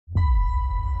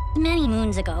Many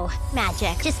moons ago,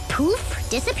 magic just poof,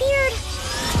 disappeared.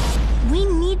 We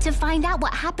need to find out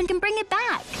what happened and bring it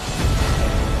back.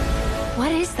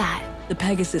 What is that? The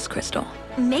Pegasus crystal.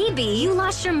 Maybe you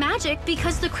lost your magic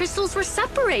because the crystals were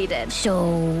separated.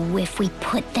 So if we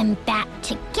put them back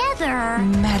together...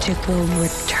 Magic will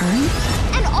return?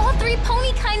 And all three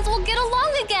pony kinds will get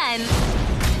along again.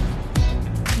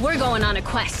 We're going on a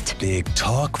quest. Big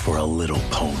talk for a little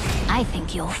pony. I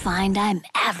think you'll find I'm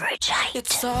average height.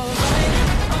 It's alright.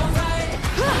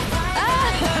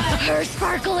 Her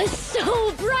sparkle is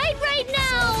so bright right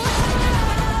now!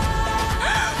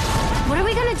 What are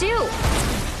we gonna do?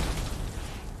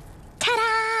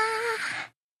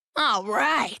 Ta-da! All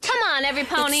right. Come on, every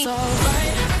pony. It's alright.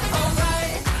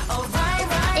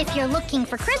 If you're looking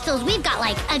for crystals, we've got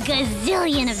like a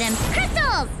gazillion of them.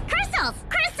 Crystals! Crystals!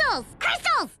 Crystals!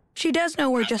 Crystals! She does know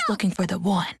we're just looking for the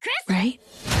one, right?